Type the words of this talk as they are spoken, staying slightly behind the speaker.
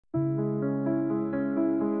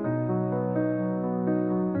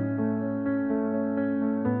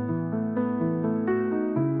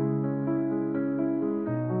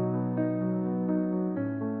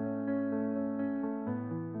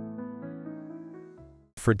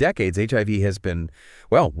For decades, HIV has been,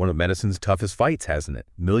 well, one of medicine's toughest fights, hasn't it?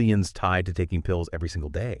 Millions tied to taking pills every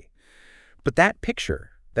single day. But that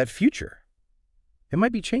picture, that future, it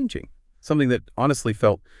might be changing. Something that honestly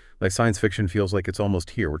felt like science fiction feels like it's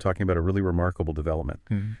almost here. We're talking about a really remarkable development,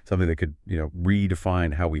 something that could,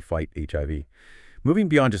 redefine how we fight HIV. Moving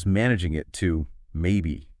beyond just managing it to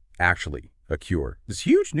maybe actually a cure. This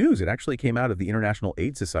huge news, it actually came out of the International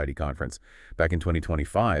AIDS Society conference back in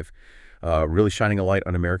 2025, really shining a light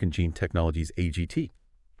on American Gene Technology's AGT,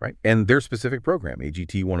 right? And their specific program,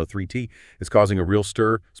 AGT103-T, is causing a real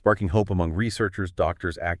stir, sparking hope among researchers,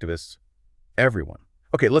 doctors, activists, everyone.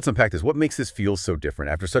 Okay, let's unpack this. What makes this feel so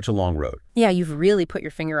different after such a long road? Yeah, you've really put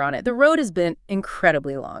your finger on it. The road has been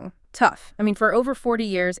incredibly long. Tough. I mean, for over 40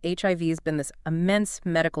 years, HIV has been this immense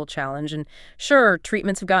medical challenge. And sure,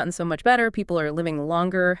 treatments have gotten so much better. People are living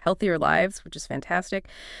longer, healthier lives, which is fantastic.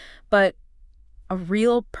 But a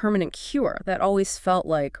real permanent cure, that always felt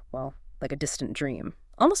like, well, like a distant dream.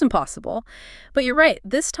 Almost impossible. But you're right.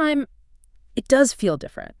 This time, it does feel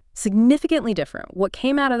different. Significantly different. What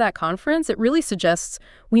came out of that conference, it really suggests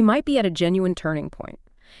we might be at a genuine turning point.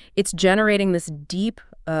 It's generating this deep,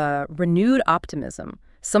 renewed optimism,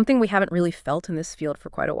 something we haven't really felt in this field for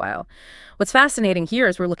quite a while. What's fascinating here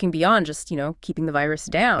is we're looking beyond just, keeping the virus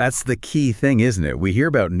down. That's the key thing, isn't it? We hear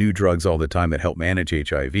about new drugs all the time that help manage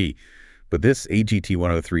HIV, but this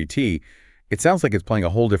AGT103-T, it sounds like it's playing a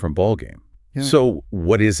whole different ballgame. Yeah. So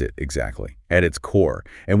what is it exactly at its core?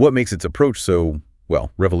 And what makes its approach so,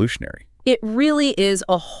 well, revolutionary? It really is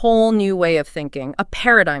a whole new way of thinking, a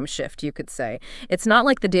paradigm shift, you could say. It's not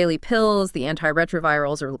like the daily pills, the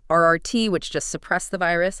antiretrovirals, or RRT, which just suppress the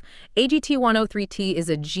virus. AGT103-T is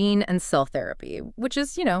a gene and cell therapy, which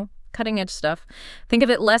is, cutting-edge stuff. Think of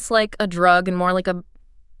it less like a drug and more like a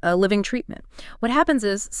living treatment. What happens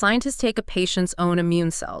is scientists take a patient's own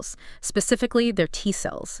immune cells, specifically their T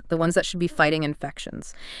cells, the ones that should be fighting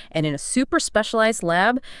infections. And in a super specialized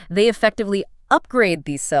lab, they effectively upgrade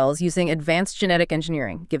these cells using advanced genetic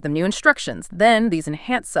engineering, give them new instructions. Then these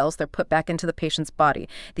enhanced cells, they're put back into the patient's body.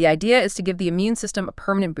 The idea is to give the immune system a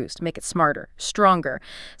permanent boost, make it smarter, stronger,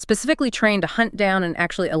 specifically trained to hunt down and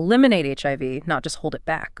actually eliminate HIV, not just hold it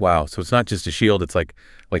back. Wow. So it's not just a shield. It's like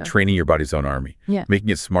training your body's own army, making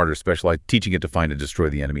it smarter, specialized, teaching it to find and destroy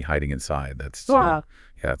the enemy hiding inside. That's wow.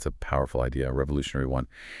 Yeah, it's a powerful idea, a revolutionary one.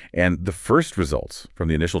 And the first results from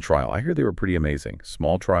the initial trial, I hear they were pretty amazing.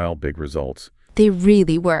 Small trial, big results. They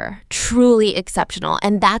really were. Truly exceptional.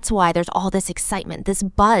 And that's why there's all this excitement, this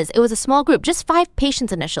buzz. It was a small group, just 5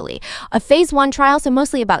 patients initially. A phase 1 trial, so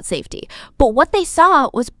mostly about safety. But what they saw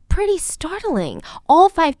was pretty startling. All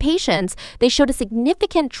 5 patients, they showed a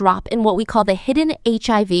significant drop in what we call the hidden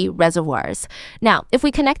HIV reservoirs. Now, if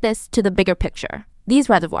we connect this to the bigger picture, these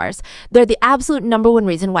reservoirs, they're the absolute #1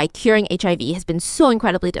 reason why curing HIV has been so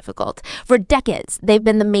incredibly difficult. For decades, they've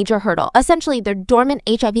been the major hurdle. Essentially, they're dormant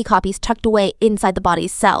HIV copies tucked away inside the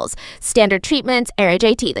body's cells. Standard treatments,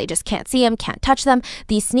 AGT, they just can't see them, can't touch them.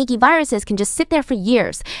 These sneaky viruses can just sit there for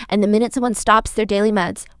years, and the minute someone stops their daily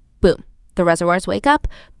meds, boom, the reservoirs wake up,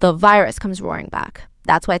 the virus comes roaring back.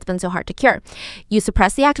 That's why it's been so hard to cure. You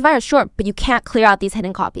suppress the active virus, sure, but you can't clear out these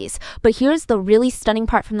hidden copies. But here's the really stunning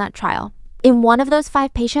part from that trial. In one of those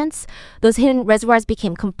 5 patients, those hidden reservoirs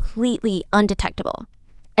became completely undetectable.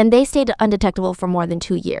 And they stayed undetectable for more than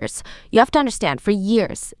 2 years. You have to understand, for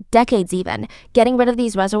years, decades even, getting rid of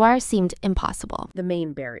these reservoirs seemed impossible. The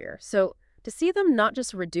main barrier. So to see them not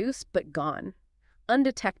just reduced, but gone,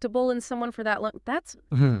 undetectable in someone for that long, that's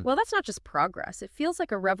not just progress. It feels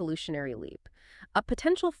like a revolutionary leap. A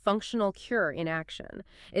potential functional cure in action.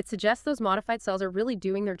 It suggests those modified cells are really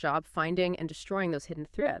doing their job finding and destroying those hidden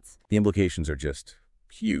threats. The implications are just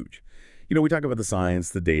huge. We talk about the science,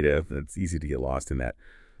 the data, it's easy to get lost in that.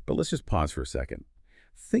 But let's just pause for a second.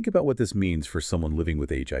 Think about what this means for someone living with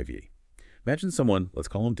HIV. Imagine someone, let's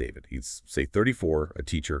call him David. He's, say, 34, a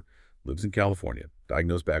teacher, lives in California,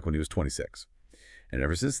 diagnosed back when he was 26. And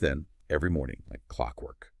ever since then, every morning, like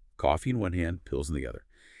clockwork, coffee in one hand, pills in the other.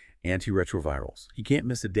 Antiretrovirals. He can't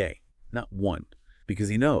miss a day, not one, because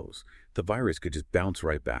he knows the virus could just bounce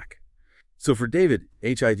right back. So for David,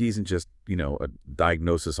 HIV isn't just, a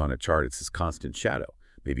diagnosis on a chart. It's this constant shadow.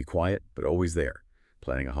 Maybe quiet, but always there.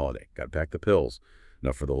 Planning a holiday. Got to pack the pills.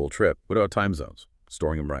 Enough for the whole trip. What about time zones?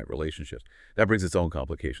 Storing them right. Relationships. That brings its own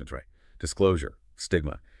complications, right? Disclosure.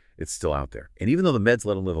 Stigma. It's still out there. And even though the meds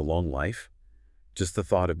let him live a long life, just the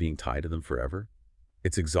thought of being tied to them forever,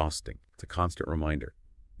 it's exhausting. It's a constant reminder.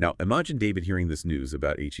 Now, imagine David hearing this news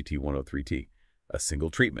about AGT103-T, a single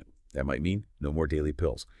treatment. That might mean no more daily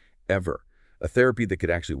pills, ever. A therapy that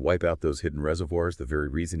could actually wipe out those hidden reservoirs, the very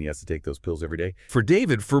reason he has to take those pills every day. For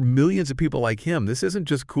David, for millions of people like him, this isn't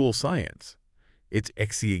just cool science. It's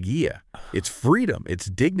exegia. It's freedom. It's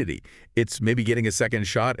dignity. It's maybe getting a second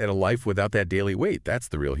shot at a life without that daily weight. That's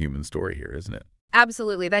the real human story here, isn't it?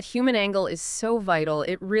 Absolutely. That human angle is so vital.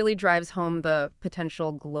 It really drives home the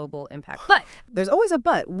potential global impact. But there's always a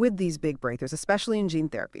but with these big breakthroughs, especially in gene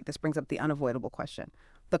therapy. This brings up the unavoidable question,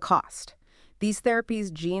 the cost. These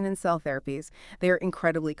therapies, gene and cell therapies, they are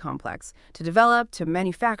incredibly complex to develop, to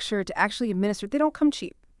manufacture, to actually administer. They don't come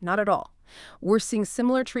cheap, not at all. We're seeing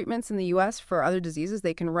similar treatments in the U.S. for other diseases.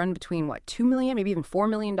 They can run between, $2 million, maybe even $4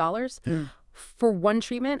 million for one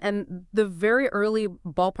treatment. And the very early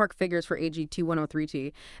ballpark figures for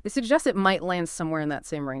AGT103-T, they suggest it might land somewhere in that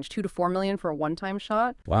same range, $2 to $4 million for a one-time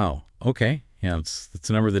shot. Wow. Okay. Yeah, it's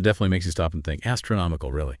a number that definitely makes you stop and think.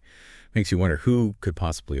 Astronomical, really. Makes you wonder who could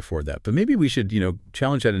possibly afford that. But maybe we should,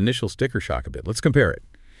 challenge that initial sticker shock a bit. Let's compare it.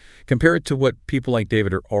 Compare it to what people like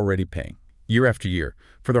David are already paying year after year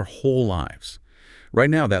for their whole lives. Right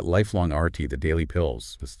now, that lifelong RT, the daily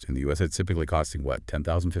pills, in the U.S., it's typically costing, $10,000,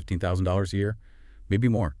 $15,000 a year? Maybe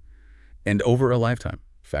more. And over a lifetime.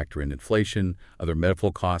 Factor in inflation, other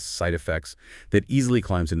medical costs, side effects, that easily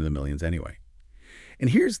climbs into the millions anyway. And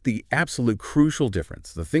here's the absolute crucial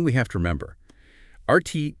difference, the thing we have to remember.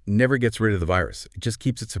 RT never gets rid of the virus. It just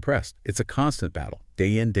keeps it suppressed. It's a constant battle,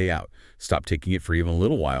 day in, day out. Stop taking it for even a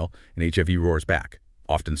little while, and HIV roars back,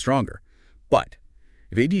 often stronger. But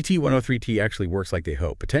if AGT103-T actually works like they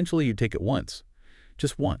hope, potentially you take it once,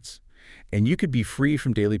 just once, and you could be free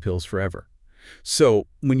from daily pills forever. So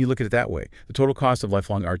when you look at it that way, the total cost of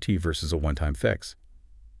lifelong RT versus a one-time fix,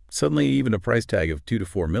 suddenly even a price tag of $2 to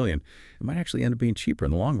 $4 million, it might actually end up being cheaper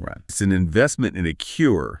in the long run. It's an investment in a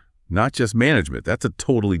cure, not just management. That's a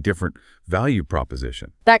totally different value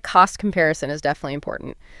proposition. That cost comparison is definitely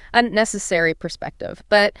important. A necessary perspective.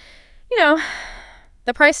 But,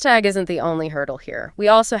 the price tag isn't the only hurdle here. We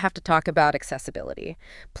also have to talk about accessibility.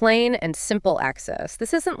 Plain and simple access.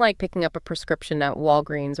 This isn't like picking up a prescription at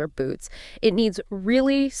Walgreens or Boots. It needs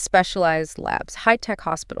really specialized labs, high-tech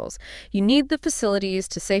hospitals. You need the facilities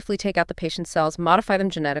to safely take out the patient's cells, modify them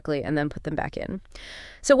genetically, and then put them back in.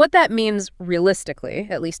 So what that means realistically,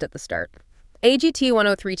 at least at the start,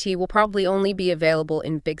 AGT103-T will probably only be available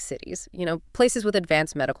in big cities, places with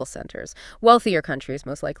advanced medical centers, wealthier countries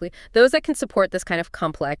most likely, those that can support this kind of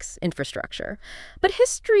complex infrastructure. But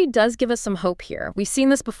history does give us some hope here. We've seen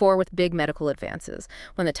this before with big medical advances.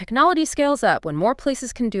 When the technology scales up, when more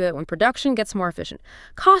places can do it, when production gets more efficient,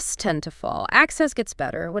 costs tend to fall, access gets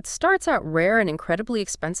better. What starts out rare and incredibly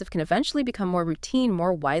expensive can eventually become more routine,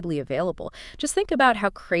 more widely available. Just think about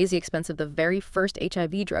how crazy expensive the very first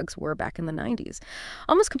HIV drugs were back in the 90s.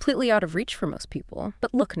 Almost completely out of reach for most people.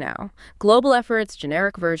 But look now. Global efforts,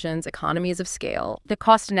 generic versions, economies of scale, the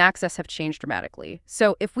cost and access have changed dramatically.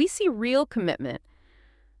 So if we see real commitment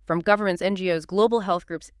from governments, NGOs, global health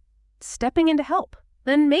groups stepping in to help,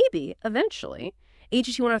 then maybe, eventually,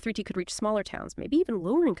 AGT103-T could reach smaller towns, maybe even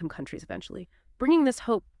lower-income countries eventually. Bringing this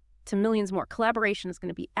hope to millions more. Collaboration is going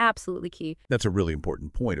to be absolutely key. That's a really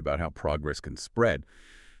important point about how progress can spread.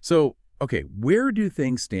 So, okay, where do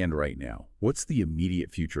things stand right now? What's the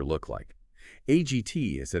immediate future look like?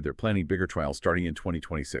 AGT has said they're planning bigger trials starting in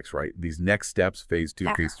 2026, right? These next steps, phase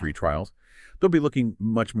 2, phase 3 trials, they'll be looking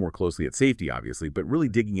much more closely at safety, obviously, but really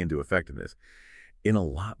digging into effectiveness in a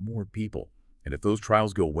lot more people. And if those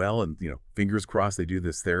trials go well and, fingers crossed they do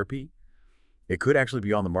this therapy, it could actually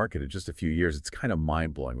be on the market in just a few years. It's kind of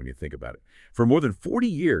mind-blowing when you think about it. For more than 40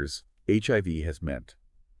 years, HIV has meant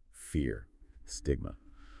fear, stigma,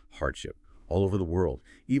 hardship all over the world.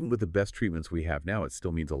 Even with the best treatments we have now, it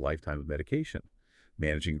still means a lifetime of medication,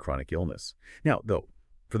 managing chronic illness. Now, though,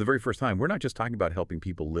 for the very first time, we're not just talking about helping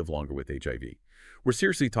people live longer with HIV. We're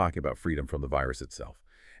seriously talking about freedom from the virus itself.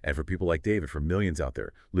 And for people like David, for millions out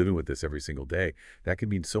there living with this every single day, that could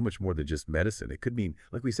mean so much more than just medicine. It could mean,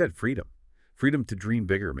 like we said, freedom. Freedom to dream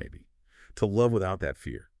bigger, maybe. To love without that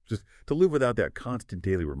fear. Just to live without that constant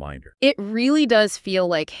daily reminder. It really does feel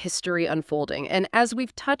like history unfolding. And as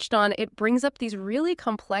we've touched on, it brings up these really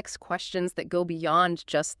complex questions that go beyond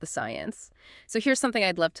just the science. So here's something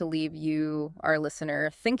I'd love to leave you, our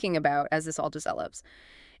listener, thinking about as this all develops.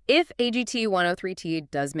 If AGT103-T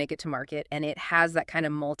does make it to market and it has that kind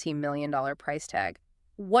of multi-million-dollar price tag,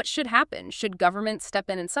 what should happen? Should government step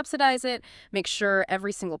in and subsidize it, make sure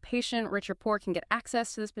every single patient, rich or poor, can get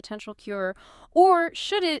access to this potential cure? Or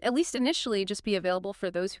should it, at least initially, just be available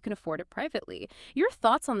for those who can afford it privately? Your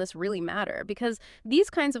thoughts on this really matter because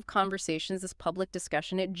these kinds of conversations, this public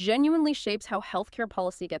discussion, it genuinely shapes how healthcare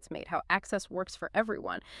policy gets made, how access works for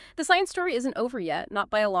everyone. The science story isn't over yet,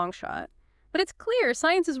 not by a long shot. But it's clear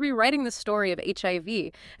science is rewriting the story of HIV,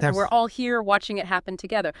 and There's- we're all here watching it happen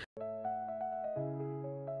together.